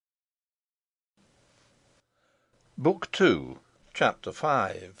Book II, Chapter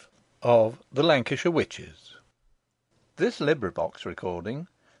V. Of the Lancashire Witches. This recording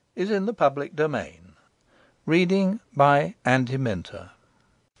is in the public domain. Reading by Andy Minter.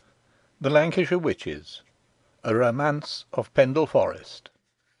 The Lancashire Witches. A Romance of Pendle Forest.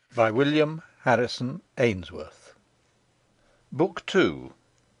 By William Harrison Ainsworth. Book II,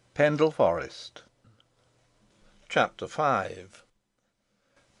 Pendle Forest. Chapter V.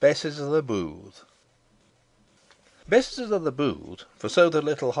 Bess's of the Booth. Bess's of the Booth, for so the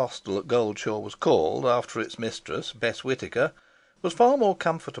little hostel at Goldshaw was called after its mistress, Bess Whitaker, was far more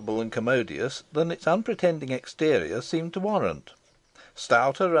comfortable and commodious than its unpretending exterior seemed to warrant.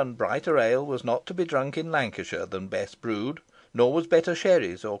 Stouter and brighter ale was not to be drunk in Lancashire than Bess brewed, nor was better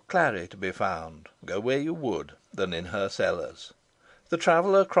sherries or clary to be found, go where you would, than in her cellars. The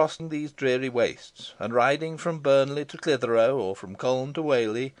traveller crossing these dreary wastes, and riding from Burnley to Clithero, or from Colne to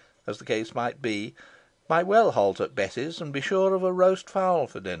Whalley, as the case might be, might well halt at Bess's and be sure of a roast fowl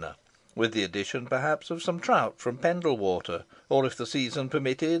for dinner, with the addition, perhaps, of some trout from Pendle water, or, if the season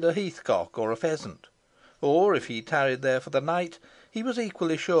permitted, a heathcock or a pheasant; or, if he tarried there for the night, he was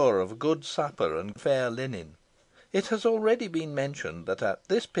equally sure of a good supper and fair linen. It has already been mentioned that at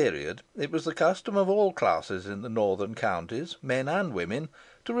this period it was the custom of all classes in the northern counties, men and women,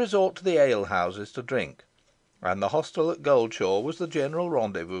 to resort to the alehouses to drink, and the hostel at Goldshaw was the general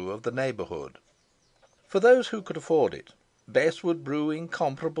rendezvous of the neighbourhood. For those who could afford it, Bess would brew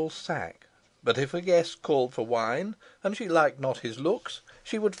incomparable sack; but if a guest called for wine, and she liked not his looks,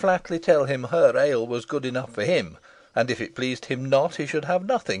 she would flatly tell him her ale was good enough for him, and if it pleased him not, he should have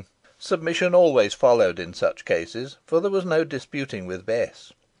nothing. Submission always followed in such cases, for there was no disputing with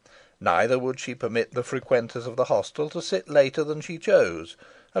Bess. Neither would she permit the frequenters of the hostel to sit later than she chose,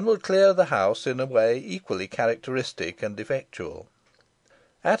 and would clear the house in a way equally characteristic and effectual.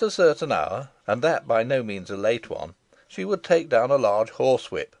 At a certain hour, and that by no means a late one, she would take down a large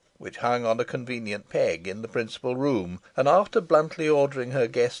horsewhip, which hung on a convenient peg in the principal room, and after bluntly ordering her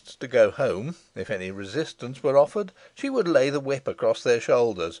guests to go home, if any resistance were offered, she would lay the whip across their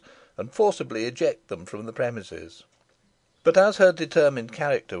shoulders, and forcibly eject them from the premises. But as her determined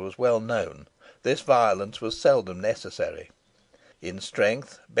character was well known, this violence was seldom necessary. In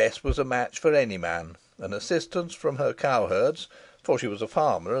strength, Bess was a match for any man, and assistance from her cowherds, for she was a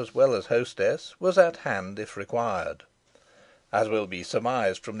farmer as well as hostess, was at hand if required. As will be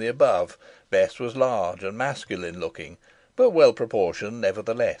surmised from the above, Bess was large and masculine looking, but well proportioned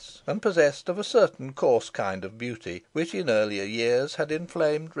nevertheless, and possessed of a certain coarse kind of beauty, which in earlier years had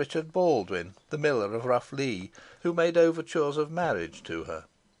inflamed Richard Baldwin, the miller of Rough Lee, who made overtures of marriage to her.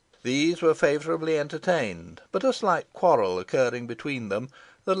 These were favourably entertained, but a slight quarrel occurring between them,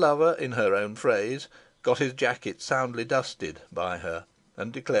 the lover, in her own phrase, got his jacket soundly dusted by her,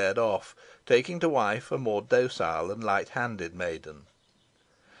 and declared off, taking to wife a more docile and light-handed maiden.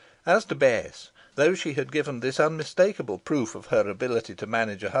 As to Bess, though she had given this unmistakable proof of her ability to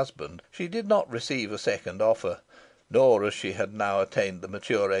manage a husband, she did not receive a second offer, nor, as she had now attained the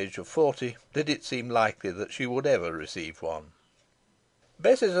mature age of 40, did it seem likely that she would ever receive one.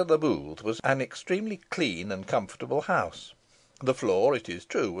 Bess's of the Booth was an extremely clean and comfortable house. The floor, it is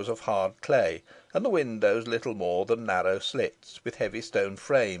true, was of hard clay, and the windows little more than narrow slits, with heavy stone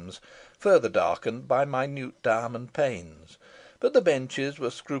frames, further darkened by minute diamond panes; but the benches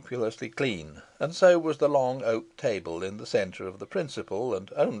were scrupulously clean, and so was the long oak table in the centre of the principal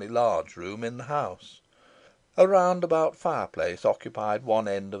and only large room in the house. A round-about fireplace occupied one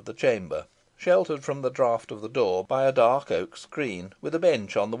end of the chamber, sheltered from the draught of the door by a dark oak screen, with a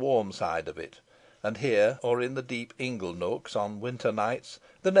bench on the warm side of it, and here, or in the deep ingle nooks on winter nights,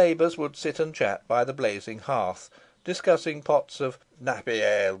 the neighbours would sit and chat by the blazing hearth, discussing pots of "nappy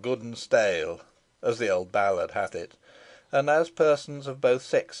ale, good and stale," as the old ballad hath it; and as persons of both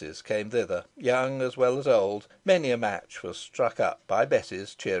sexes came thither, young as well as old, many a match was struck up by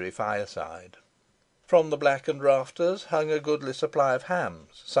Bess's cheery fireside. From the blackened rafters hung a goodly supply of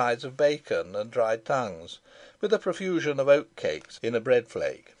hams, sides of bacon, and dried tongues, with a profusion of oat cakes in a bread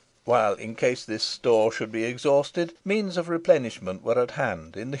flake; while, in case this store should be exhausted, means of replenishment were at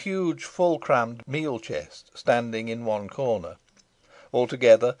hand in the huge full crammed meal chest standing in one corner.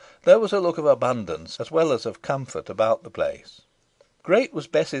 Altogether, there was a look of abundance as well as of comfort about the place. Great was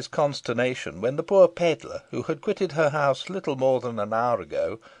Bess's consternation when the poor pedlar, who had quitted her house little more than an hour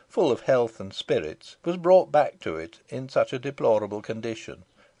ago, full of health and spirits, was brought back to it in such a deplorable condition;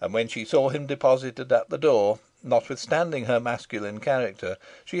 and when she saw him deposited at the door, notwithstanding her masculine character,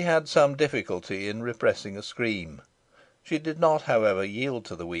 she had some difficulty in repressing a scream. She did not, however, yield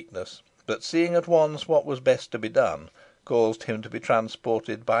to the weakness, but seeing at once what was best to be done, caused him to be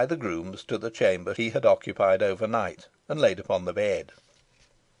transported by the grooms to the chamber he had occupied overnight, and laid upon the bed.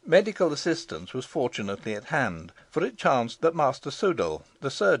 Medical assistance was fortunately at hand, for it chanced that Master Sudall,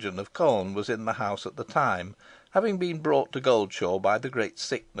 the surgeon of Colne, was in the house at the time, having been brought to Goldshaw by the great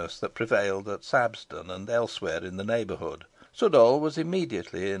sickness that prevailed at Sabston and elsewhere in the neighbourhood. Sudall was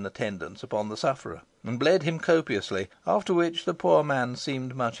immediately in attendance upon the sufferer, and bled him copiously, after which the poor man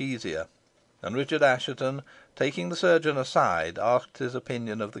seemed much easier, and Richard Assheton, taking the surgeon aside, asked his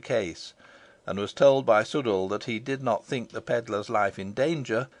opinion of the case, and was told by Sudall that he did not think the pedlar's life in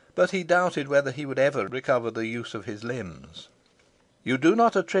danger, but he doubted whether he would ever recover the use of his limbs. "You do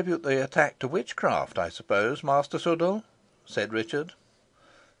not attribute the attack to witchcraft, I suppose, Master Sudall?" said Richard.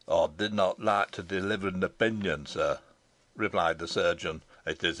 "I did not like to deliver an opinion, sir," replied the surgeon.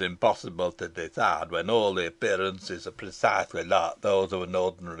 "It is impossible to decide when all the appearances are precisely like those of an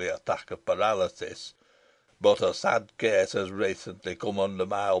ordinary attack of paralysis. But a sad case has recently come under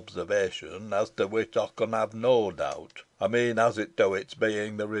my observation, as to which I can have no doubt. I mean as to its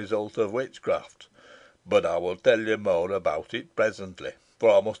being the result of witchcraft. But I will tell you more about it presently, for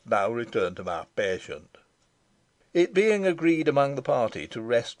I must now return to my patient." It being agreed among the party to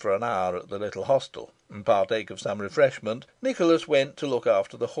rest for an hour at the little hostel, and partake of some refreshment, Nicholas went to look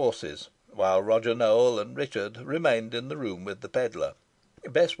after the horses, while Roger Nowell and Richard remained in the room with the pedlar.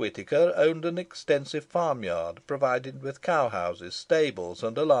 Bess Whitaker owned an extensive farmyard, provided with cowhouses, stables,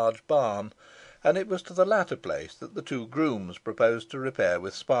 and a large barn, and it was to the latter place that the two grooms proposed to repair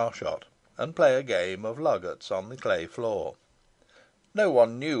with Sparshot, and play a game of loggats on the clay floor. No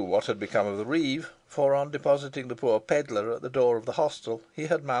one knew what had become of the reeve, for on depositing the poor pedlar at the door of the hostel, he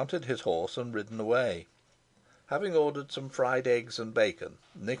had mounted his horse and ridden away. Having ordered some fried eggs and bacon,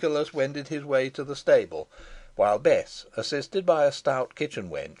 Nicholas wended his way to the stable, while Bess, assisted by a stout kitchen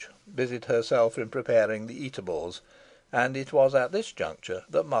wench, busied herself in preparing the eatables, and it was at this juncture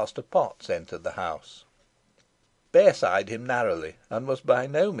that Master Potts entered the house. Bess eyed him narrowly, and was by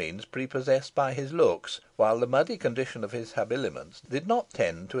no means prepossessed by his looks, while the muddy condition of his habiliments did not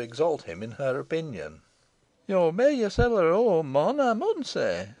tend to exalt him in her opinion. "Yo may yoursel at whoam, mon, ey mun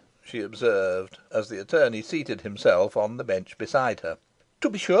say," she observed, as the attorney seated himself on the bench beside her. "To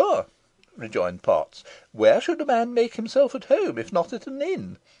be sure," rejoined Potts. "Where should a man make himself at home, if not at an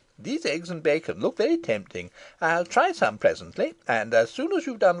inn? These eggs and bacon look very tempting. I'll try some presently, and as soon as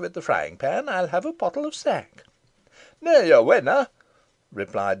you've done with the frying pan, I'll have a pottle of sack." "Neaw, yo winna,"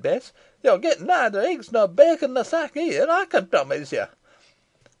 replied Bess. "Yo'll get neither eggs nor bacon nor sack here, ey can promise ye.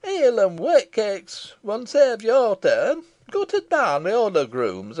 Ale and wheat cakes mun serve your turn. Go to t' barn wi' other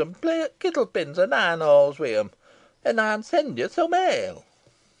grooms, and play at kittle pins and iron hauls wi' 'em, and ey'n send ye some ale."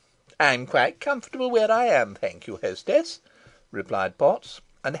 "I'm quite comfortable where I am, thank you, hostess," replied Potts,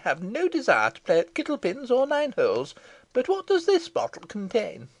 "and have no desire to play at kittle pins or nine holes. But what does this bottle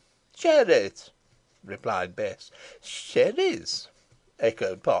contain?" "Sherris," replied Bess. "Sherris!"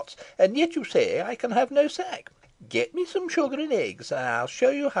 echoed Potts, "and yet you say I can have no sack. Get me some sugar and eggs, and I'll show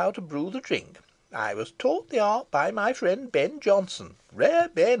you how to brew the drink. I was taught the art by my friend Ben Jonson. Rare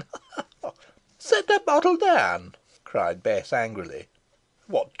Ben! Set the bottle down," cried Bess, angrily.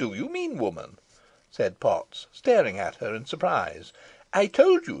 "What do you mean, woman?" said Potts, staring at her in surprise. "I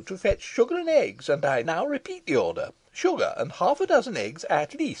told you to fetch sugar and eggs, and I now repeat the order. Sugar and half a dozen eggs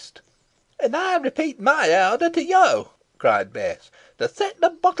at least." "And I repeat my order to you," cried Bess, "to set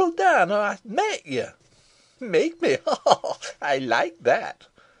the bottle down, or I make you." "Make me! Ha! ha! I like that,"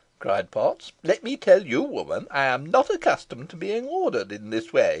 cried Potts. "Let me tell you, woman, I am not accustomed to being ordered in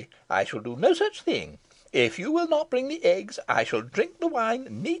this way. I shall do no such thing. If you will not bring the eggs, I shall drink the wine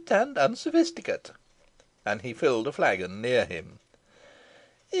neat and unsophisticate." And he filled a flagon near him.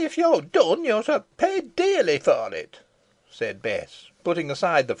 "If you're done, you shall pay dearly for it," said Bess, putting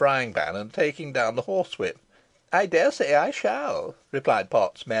aside the frying pan, and taking down the horsewhip. "I dare say I shall," replied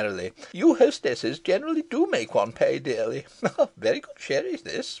Potts, merrily. "You hostesses generally do make one pay dearly. Very good sherry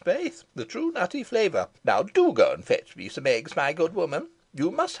this, faith, the true nutty flavour. Now do go and fetch me some eggs, my good woman. You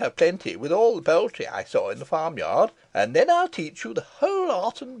must have plenty, with all the poultry I saw in the farmyard, and then I'll teach you the whole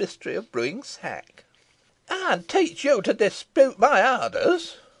art and mystery of brewing sack." "And teach you to dispute my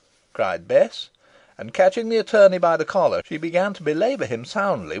orders," cried Bess, and catching the attorney by the collar, she began to belabour him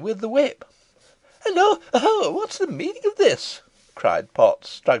soundly with the whip. "Hallo! ho! What's the meaning of this?" cried Potts,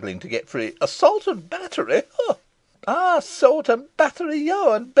 struggling to get free. "Assault and battery! Huh!" "Assault and battery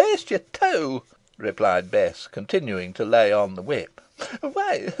yo, and baste you too," replied Bess, continuing to lay on the whip.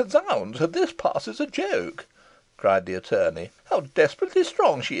 "Why, zounds, this passes a joke," cried the attorney. "How desperately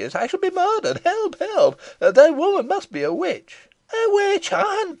strong she is! I shall be murdered. Help! help! The woman must be a witch." "A witch!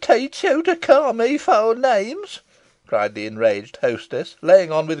 I'll teach you to call me foul names," cried the enraged hostess, laying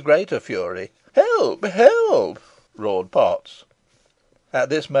on with greater fury. "Help! Help!" roared Potts. At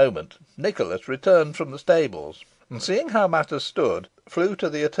this moment Nicholas returned from the stables, and seeing how matters stood, flew to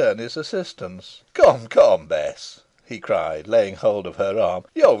the attorney's assistance. "Come, come, Bess," he cried, laying hold of her arm,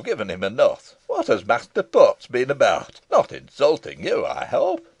 "you've given him enough. What has Master Potts been about? Not insulting you, I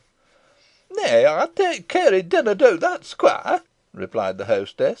hope?" "Nay, I'll take care he dunna do that, squire," replied the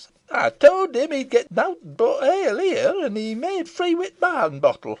hostess. "I towd him he'd get nowt but ale here, and he made free wi' my own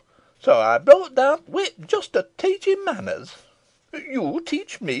bottle. So I brought down t' whip just to teach him manners." "You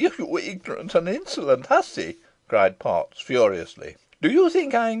teach me, you ignorant and insolent hussy!" cried Potts, furiously. "Do you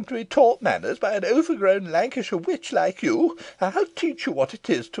think I am to be taught manners by an overgrown Lancashire witch like you? I'll teach you what it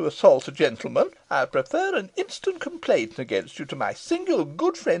is to assault a gentleman. I prefer an instant complaint against you to my single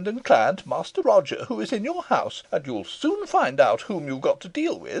good friend and client, Master Roger, who is in your house, and you'll soon find out whom you've got to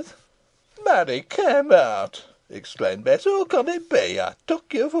deal with." "Marry, come out!" exclaimed Bess. "Who can it be? I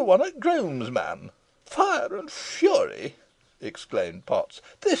took you for one of Groom's man." "Fire and fury!" exclaimed Potts.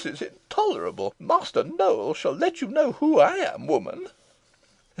 "This is intolerable. Master Nowell shall let you know who I am, woman."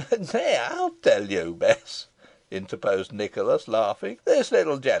 "Nay, I'll tell you, Bess," interposed Nicholas, laughing. "This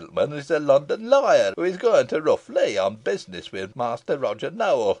little gentleman is a London lawyer, who is going to Rough Lee on business with Master Roger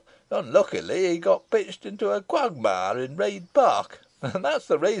Nowell. Unluckily, he got pitched into a quagmire in Read Park, and that's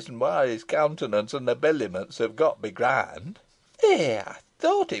the reason why his countenance and habiliments have got begrimed." I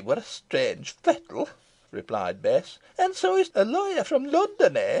thought he were a strange fettle," replied Bess. "And so he's a lawyer from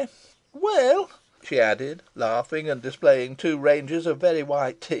London, eh? Well," she added, laughing, and displaying two ranges of very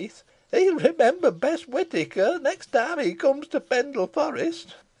white teeth, "he'll remember Bess Whitaker next time he comes to Pendle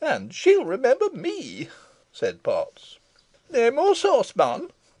Forest." "And she'll remember me," said Potts. "No more sauce,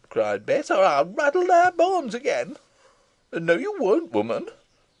 man," cried Bess, "or I'll rattle thy bones again." "No, you won't, woman,"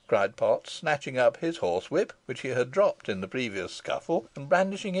 cried Potts, snatching up his horsewhip, which he had dropped in the previous scuffle, and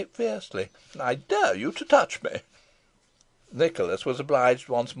brandishing it fiercely. "I dare you to touch me." Nicholas was obliged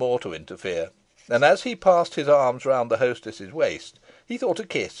once more to interfere, and as he passed his arms round the hostess's waist, he thought a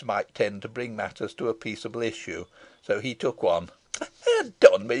kiss might tend to bring matters to a peaceable issue, so he took one. "Ha'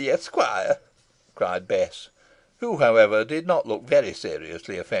 done with you, squire," cried Bess, who, however, did not look very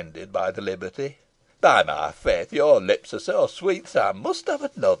seriously offended by the liberty. "By my faith, your lips are so sweet that I must have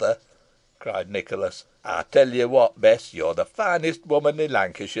another," cried Nicholas. "I tell you what, Bess, you're the finest woman in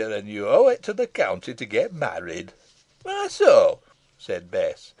Lancashire, and you owe it to the county to get married." "Why so?" said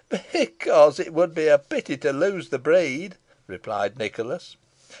Bess. "Because it would be a pity to lose the breed," replied Nicholas.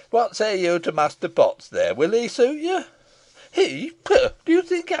 "What say you to Master Potts there? Will he suit you?" "He! Pooh! Do you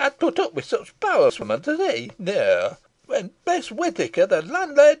think I'd put up with such powerfulment as he? No. When Bess Whitaker, the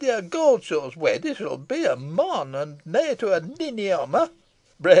landlady of Goldshaw's wedded, shall be a mon, and nae to a ninny on her."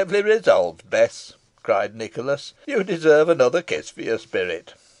 "Bravely resolved, Bess," cried Nicholas. "You deserve another kiss for your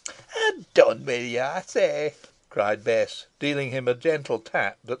spirit." "Ha' done with you, I say," cried Bess, dealing him a gentle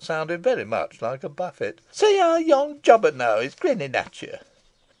tap that sounded very much like a buffet. "See how yon jobberknow is grinning at you."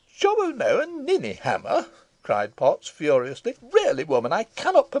 "Jobberknow and ninny hammer!" cried Potts, furiously. "Really, woman, I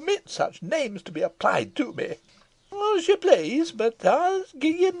cannot permit such names to be applied to me." "As you please, but I'll gi'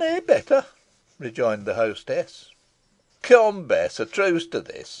 you nae better," rejoined the hostess. "Come, Bess, a truce to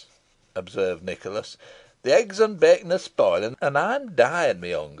this," observed Nicholas. "The eggs and bacon are spoiling, and I'm dying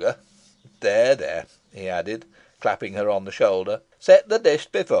wi' hunger. There, there," he added, clapping her on the shoulder. "Set the dish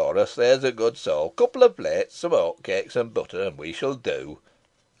before us, there's a good soul. Couple of plates, some oatcakes and butter, and we shall do."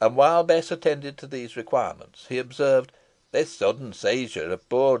 And while Bess attended to these requirements, he observed, "This sudden seizure of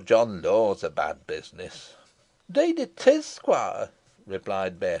poor John Law's a bad business." "'Deed it is, squire,"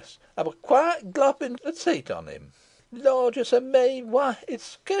 replied Bess. "I were quite glopping at seat on him. Lorjus o' me! Why, it's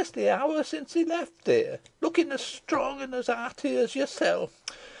scarcely an hour since he left here, looking as strong and as hearty as yourself.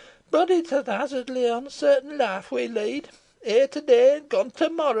 But it's a hazardly uncertain life we lead. Here to day and gone to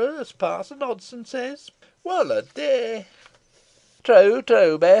morrow, as Parson Hodson says. Well a day!" "True,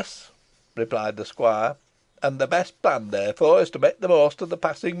 true, Bess," replied the squire; "and the best plan, therefore, is to make the most of the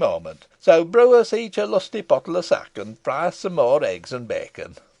passing moment. So brew us each a lusty pottle of sack, and fry us some more eggs and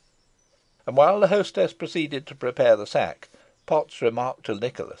bacon." And while the hostess proceeded to prepare the sack, Potts remarked to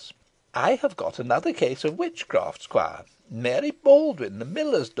Nicholas, "I have got another case of witchcraft, squire. Mary Baldwin, the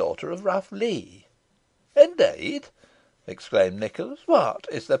miller's daughter of Rough Lee." "Indeed!" exclaimed Nicholas. "What,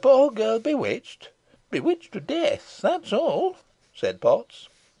 is the poor girl bewitched?" "Bewitched to death, that's all," said Potts.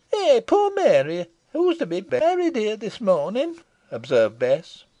 "Eh, poor Mary, who's to be buried here this morning," observed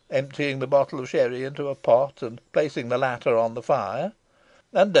Bess, emptying the bottle of sherry into a pot, and placing the latter on the fire.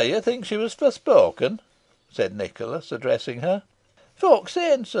 "And do you think she was forspoken?" said Nicholas, addressing her. "Folk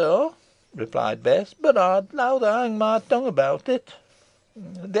say'n so," replied Bess, "but I'd rather hang my tongue about it."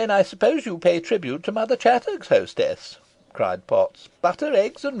 "Then I suppose you pay tribute to Mother Chattox, hostess?" cried Potts. "Butter,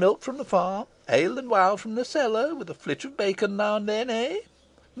 eggs, and milk from the farm, ale and wine from the cellar, with a flitch of bacon now and then, eh?"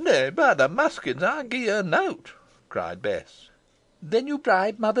 "Nay, by the maskins, I gie her nowt," cried Bess. "Then you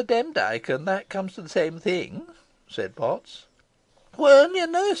bribe Mother Demdike, and that comes to the same thing," said Potts. "Weel, yo're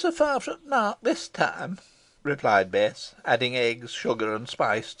no so far fro' t' mark this time," replied Bess, adding eggs, sugar, and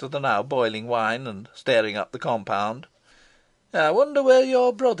spice to the now boiling wine, and stirring up the compound. "I wonder where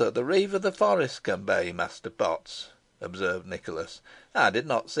your brother, the reeve of the forest, can be, Master Potts," observed Nicholas. "I did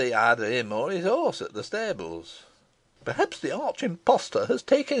not see either him or his horse at the stables." "Perhaps the arch impostor has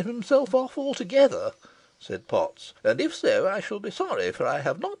taken himself off altogether," said Potts; "and if so, I shall be sorry, for I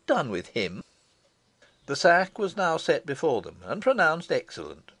have not done with him." The sack was now set before them, and pronounced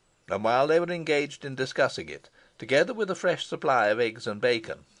excellent; and while they were engaged in discussing it, together with a fresh supply of eggs and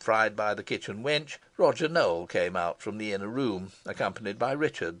bacon, fried by the kitchen wench, Roger Nowell came out from the inner room, accompanied by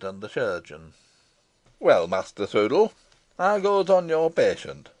Richard and the chirurgeon. "Well, Master Sudall, how goes on your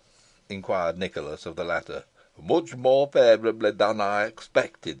patient?" inquired Nicholas of the latter. "Much more favourably than I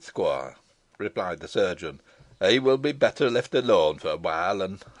expected, squire," replied the surgeon. "He will be better left alone for a while,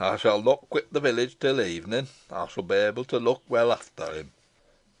 and I shall not quit the village till evening. I shall be able to look well after him."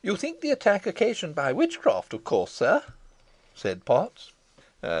 "You think the attack occasioned by witchcraft, of course, sir?" said Potts.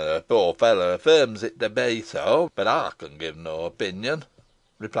 "The poor fellow affirms it to be so, but I can give no opinion,"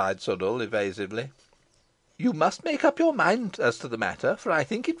 replied Sudall, evasively. "You must make up your mind as to the matter, for I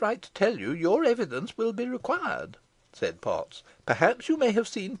think it right to tell you your evidence will be required," said Potts. "Perhaps you may have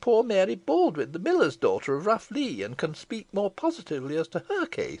seen poor Mary Baldwyn, the miller's daughter of Rough Lee, and can speak more positively as to her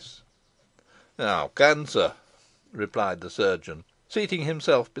case." "How can, sir?" replied the surgeon, seating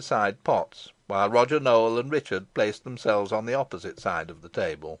himself beside Potts, while Roger Nowell and Richard placed themselves on the opposite side of the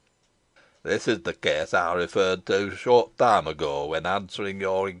table. "This is the case I referred to a short time ago, when answering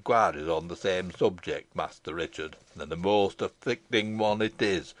your inquiries on the same subject, Master Richard, and a most afflicting one it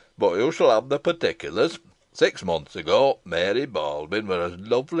is. But you shall have the particulars. 6 months ago, Mary Baldwyn was as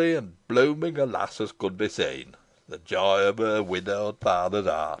lovely and blooming a lass as could be seen, the joy of her widowed father's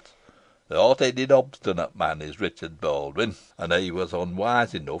heart. The hot-headed, obstinate man is Richard Baldwyn, and he was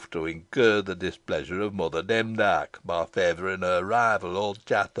unwise enough to incur the displeasure of Mother Demdike by favouring her rival, old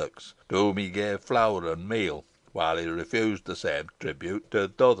Chattox, to whom he gave flour and meal, while he refused the same tribute to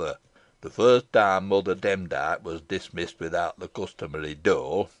t'other. The first time Mother Demdike was dismissed without the customary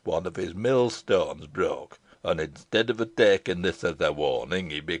dole, one of his millstones broke, and instead of taking this as a warning,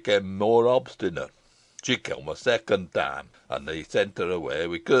 he became more obstinate. She came a second time, and he sent her away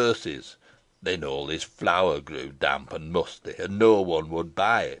with curses. Then all his flour grew damp and musty, and no one would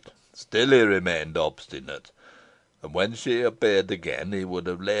buy it. Still he remained obstinate, and when she appeared again he would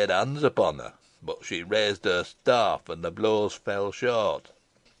have laid hands upon her, but she raised her staff, and the blows fell short.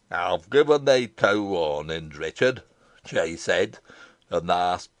 'I have given thee two warnings, Richard,' she said, 'and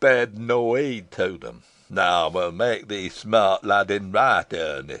thou hast paid no heed to them. Now I will make thee smart, lad, in right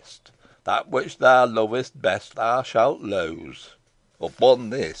earnest. That which thou lovest best thou shalt lose.'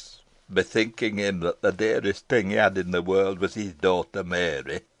 Upon this, bethinking him that the dearest thing he had in the world was his daughter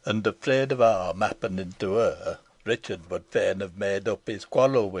Mary, and afraid of harm happening to her, Richard would fain have made up his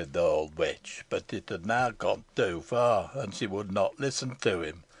quarrel with the old witch, but it had now gone too far, and she would not listen to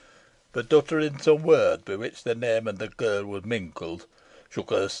him, but uttering some words by which the name of the girl was mingled, shook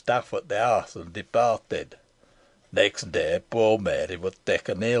her staff at the house and departed. Next day poor Mary was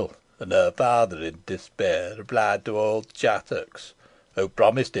taken ill, and her father, in despair, applied to old Chattox, who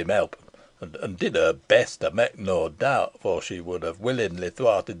promised him help, and did her best, I make no doubt, for she would have willingly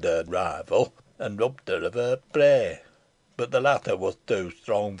thwarted her rival, and robbed her of her prey. But the latter was too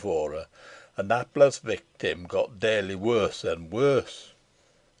strong for her, and the hapless victim got daily worse and worse.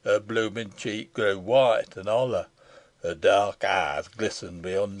 Her blooming cheek grew white and hollow, her dark eyes glistened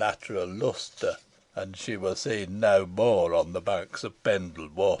with unnatural lustre, and she was seen no more on the banks of Pendle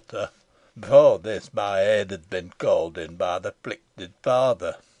Water. Before this, my aid had been called in by the afflicted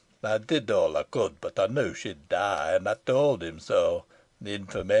father. I did all I could, but I knew she'd die, and I told him so. The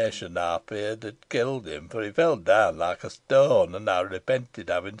information, I feared, had killed him, for he fell down like a stone, and I repented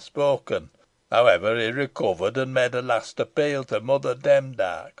having spoken. However, he recovered, and made a last appeal to Mother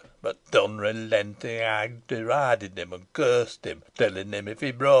Demdike, but the unrelenting hag derided him and cursed him, telling him if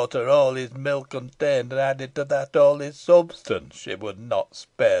he brought her all his milk contained, and added to that all his substance, she would not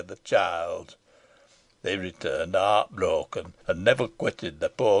spare the child. He returned heartbroken, and never quitted the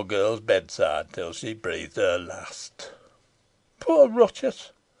poor girl's bedside till she breathed her last." "Poor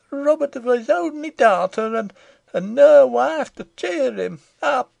Ruchot! Robbed of his only daughter, and no wife to cheer him.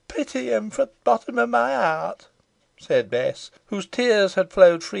 How pity him fro' th' bottom o' my heart," said Bess, whose tears had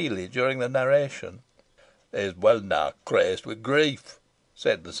flowed freely during the narration. "He's well nigh crazed wi' grief,"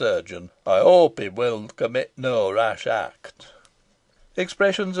 said the chirurgeon. "I hope he will commit no rash act."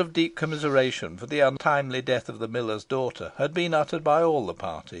 Expressions of deep commiseration for the untimely death of the miller's daughter had been uttered by all the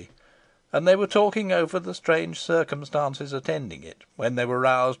party, and they were talking over the strange circumstances attending it, when they were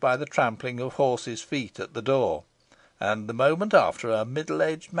roused by the trampling of horses' feet at the door, and the moment after a middle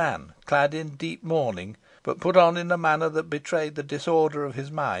aged man, clad in deep mourning, but put on in a manner that betrayed the disorder of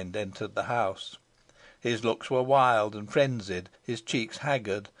his mind, entered the house. His looks were wild and frenzied, his cheeks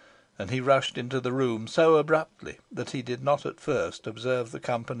haggard, and he rushed into the room so abruptly that he did not at first observe the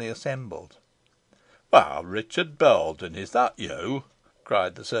company assembled. "Why, Richard Baldwin, is that you?"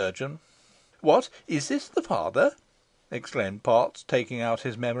 cried the chirurgeon. "What, is this the father?" exclaimed Potts, taking out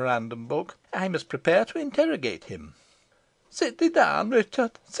his memorandum book. "I must prepare to interrogate him." "Sit thee down,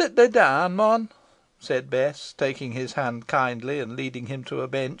 Ruchot sit thee down, mon," said Bess, taking his hand kindly, and leading him to a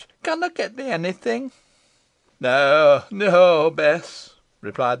bench. "Con ey get thee onny thing?" "No, no, Bess,"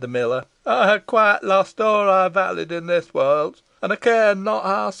 replied the miller. "I ha' quite lost aw I valued in this world, an ey care not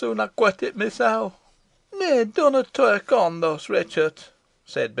how soon ey quit it mysel." "Nay, dunna talk on thus, Ruchot,"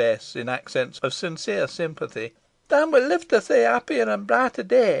 said Bess, in accents of sincere sympathy. "Thou wilt live to see happier and brighter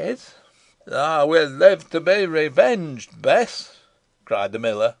days." "I will live to be revenged, Bess," cried the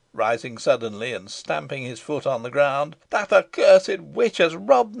miller, rising suddenly, and stamping his foot on the ground. "That accursed witch has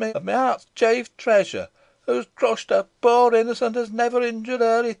robbed me of my heart's chief treasure, who's crushed a poor innocent as never injured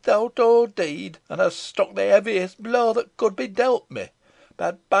her i' thought or deed, and has struck the heaviest blow that could be dealt me.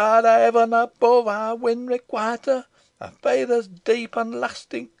 But by the heaven above I win requite her. A Father's deep and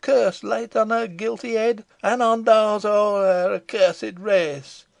lasting curse laid on her guilty head, and on those of all her accursed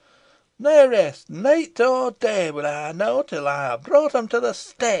race. Nae rest, night or day, will I know till I have brought them to the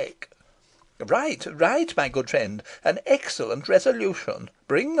stake." "Right, right, my good friend an excellent resolution.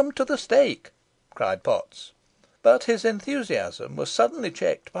 Bring them to the stake," cried Potts. But his enthusiasm was suddenly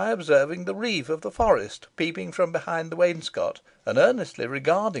checked by observing the reeve of the forest peeping from behind the wainscot, and earnestly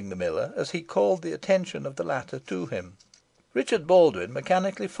regarding the miller as he called the attention of the latter to him. Richard Baldwin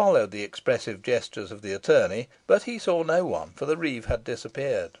mechanically followed the expressive gestures of the attorney, but he saw no one, for the reeve had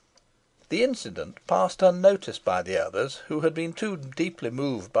disappeared. The incident passed unnoticed by the others, who had been too deeply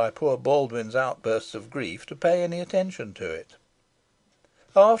moved by poor Baldwin's outbursts of grief to pay any attention to it.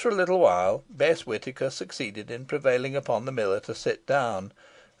 After a little while, Bess Whitaker succeeded in prevailing upon the miller to sit down,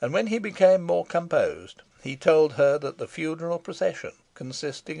 and when he became more composed, he told her that the funeral procession,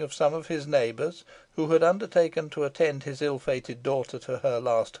 consisting of some of his neighbours, who had undertaken to attend his ill-fated daughter to her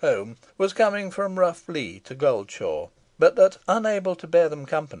last home, was coming from Rough Lee to Goldshaw, but that, unable to bear them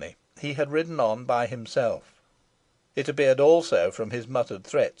company, he had ridden on by himself. It appeared also from his muttered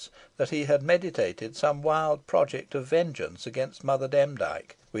threats that he had meditated some wild project of vengeance against Mother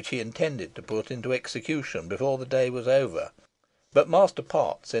Demdike, which he intended to put into execution before the day was over; but Master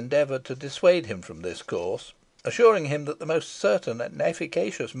Potts endeavoured to dissuade him from this course, assuring him that the most certain and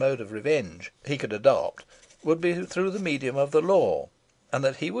efficacious mode of revenge he could adopt would be through the medium of the law, and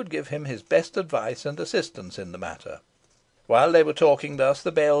that he would give him his best advice and assistance in the matter. While they were talking thus,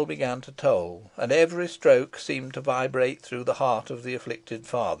 the bell began to toll, and every stroke seemed to vibrate through the heart of the afflicted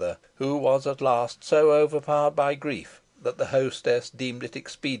father, who was at last so overpowered by grief that the hostess deemed it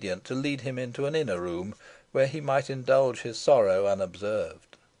expedient to lead him into an inner room, where he might indulge his sorrow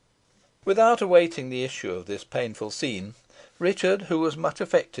unobserved. Without awaiting the issue of this painful scene, Richard, who was much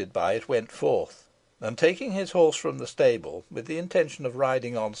affected by it, went forth, and taking his horse from the stable, with the intention of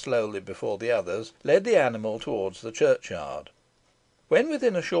riding on slowly before the others, led the animal towards the churchyard. When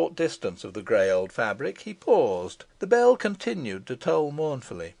within a short distance of the grey old fabric, he paused. The bell continued to toll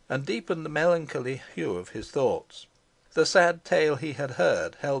mournfully, and deepened the melancholy hue of his thoughts. The sad tale he had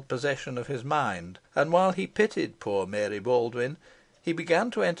heard held possession of his mind, and while he pitied poor Mary Baldwin, he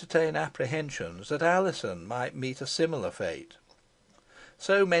began to entertain apprehensions that Alizon might meet a similar fate.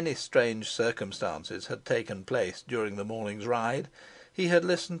 So many strange circumstances had taken place during the morning's ride, he had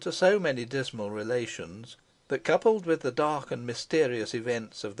listened to so many dismal relations, that, coupled with the dark and mysterious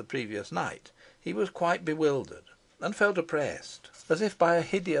events of the previous night, he was quite bewildered, and felt oppressed, as if by a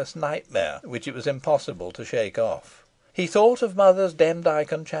hideous nightmare, which it was impossible to shake off. He thought of Mothers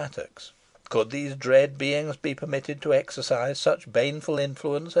Demdike and Chattox. Could these dread beings be permitted to exercise such baneful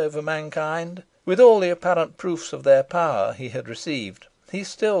influence over mankind? With all the apparent proofs of their power he had received, he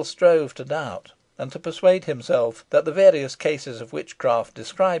still strove to doubt, and to persuade himself that the various cases of witchcraft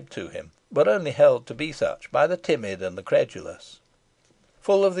described to him were only held to be such by the timid and the credulous.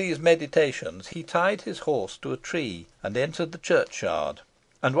 Full of these meditations, he tied his horse to a tree, and entered the churchyard,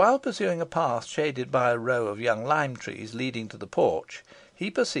 and while pursuing a path shaded by a row of young lime trees leading to the porch, he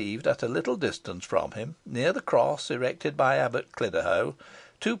perceived at a little distance from him, near the cross erected by Abbot Cliderhow,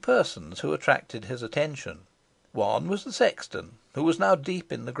 two persons who attracted his attention. One was the sexton, who was now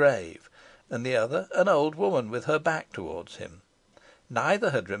deep in the grave, and the other an old woman with her back towards him.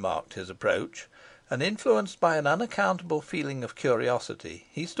 Neither had remarked his approach, and, influenced by an unaccountable feeling of curiosity,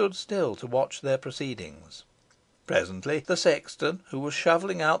 he stood still to watch their proceedings. Presently the sexton, who was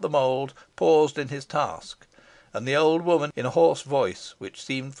shovelling out the mould, paused in his task, and the old woman, in a hoarse voice, which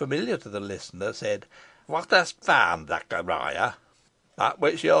seemed familiar to the listener, said, "What hast found, Zachariah?" "That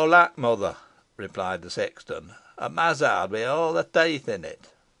which yo lack, mother," replied the sexton, "a mazzard wi' all the teeth in it."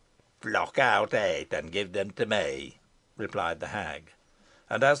 "Pluck out 8 and give them to me," replied the hag.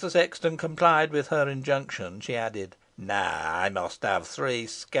 And as the sexton complied with her injunction, she added, "Now I must have 3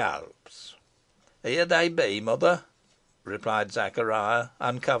 scalps." "Here they be, mother," replied Zachariah,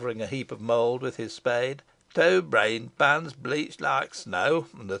 uncovering a heap of mould with his spade. "2 brain pans bleached like snow,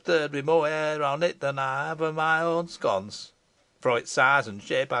 and the third wi' more hair on it than I have of my own sconce. For its size and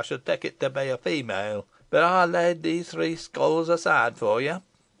shape I should take it to be a female. But I laid these 3 skulls aside for you.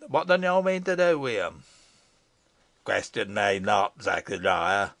 What do you mean to do with them?" "Question me not,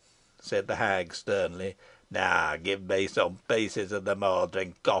 Zachariah," said the hag, sternly. "Now give me some pieces of the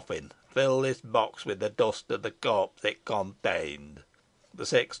mouldering coffin. Fill this box with the dust of the corpse it contained." The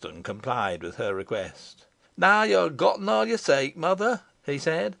sexton complied with her request. "Now you have gotten all you seek, mother," he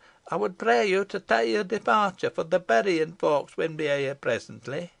said, "I would pray you to take your departure, for the burying folks will be here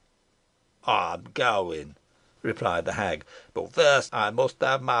presently." "I'm going," replied the hag, "but first I must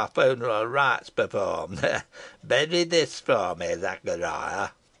have my funeral rites performed. Bury this for me,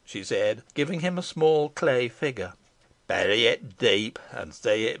 Zachariah," she said, giving him a small clay figure. "Bury it deep, and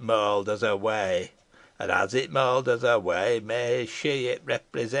see it moulders away. And as it moulders away, may she it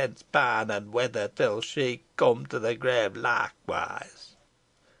represents pine and weather till she come to the grave likewise."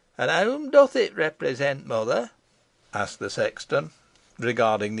 "And whom doth it represent, mother?" asked the sexton,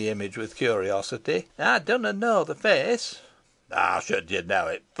 regarding the image with curiosity. "I dunna know the face." "How should you know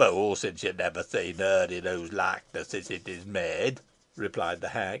it, fool, since you've never seen her in whose likeness it is made?" replied the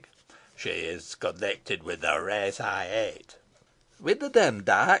hag. "She is connected with the race I hate." "With the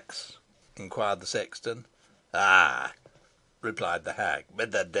Demdikes?" inquired the sexton. "Ay," replied the hag,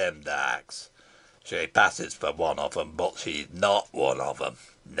 "with the Demdikes. She passes for one of them, but she's not one of them.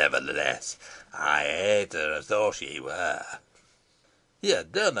 Nevertheless, I hate her as though she were." "You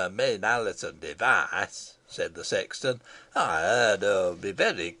dunna mean Alizon Device?" said the sexton. "I heard her be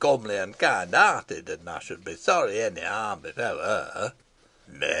very comely and kind hearted, and I should be sorry any harm befell her."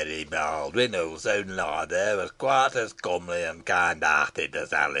 "Mary Baldwin, who'll soon lie there, was quite as comely and kind hearted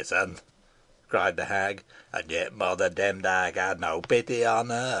as Alizon," cried the hag, "and yet Mother Demdike had no pity on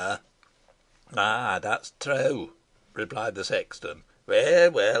her." "Ay, that's true," replied the sexton.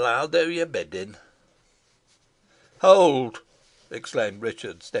 "Weel, weel, I'll do your bidding." "Hold!" exclaimed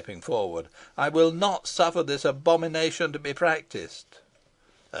Richard, stepping forward. "I will not suffer this abomination to be practised."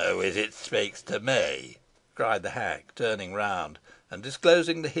 "Who is it speaks to me?" cried the hag, turning round, and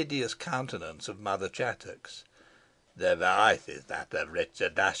disclosing the hideous countenance of Mother Chattox. "The voice is that of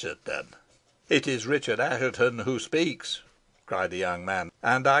Richard Assheton." "It is Richard Assheton who speaks," cried the young man,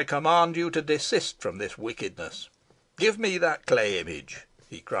 "and I command you to desist from this wickedness. Give me that clay image,"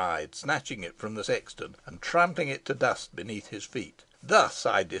 he cried, snatching it from the sexton, and trampling it to dust beneath his feet. "Thus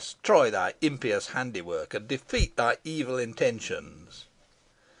I destroy thy impious handiwork, and defeat thy evil intentions."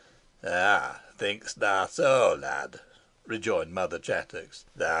 "Ah, think'st thou so, lad?" rejoined Mother Chattox.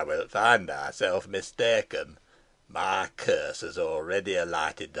 "Thou wilt find thyself mistaken. My curse has already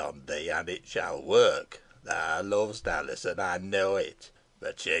alighted on thee, and it shall work. Thou lovest Alizon, I know it,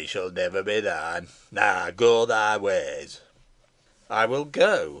 but she shall never be thine. Now go thy ways." "I will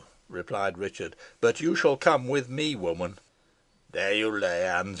go," replied Richard, "but you shall come with me, woman." "Dare you lay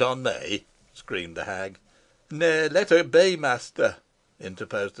hands on me?" screamed the hag. "Nay, let her be, master,"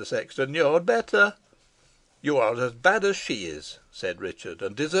 interposed the sexton. "You had better." "You are as bad as she is," said Richard,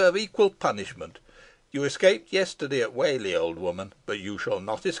 "and deserve equal punishment. You escaped yesterday at Whalley, old woman, but you shall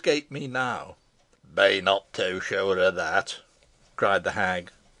not escape me now." "Be not too sure of that," cried the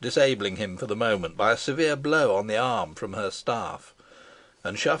hag, disabling him for the moment by a severe blow on the arm from her staff,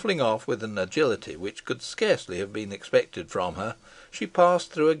 and shuffling off with an agility which could scarcely have been expected from her, she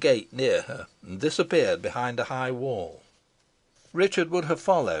passed through a gate near her, and disappeared behind a high wall. Richard would have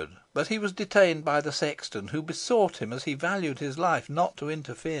followed, but he was detained by the sexton, who besought him, as he valued his life, not to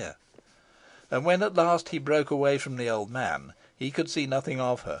interfere; and when at last he broke away from the old man, he could see nothing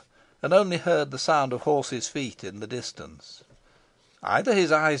of her, and only heard the sound of horses' feet in the distance. Either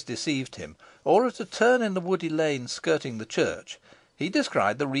his eyes deceived him, or at a turn in the woody lane skirting the church, he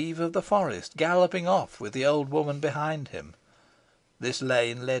descried the reeve of the forest galloping off with the old woman behind him. This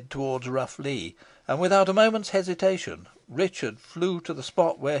lane led towards Rough Lee, and without a moment's hesitation Richard flew to the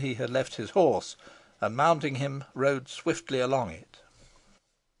spot where he had left his horse, and mounting him, rode swiftly along it.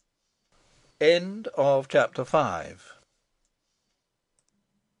 CHAPTER VI.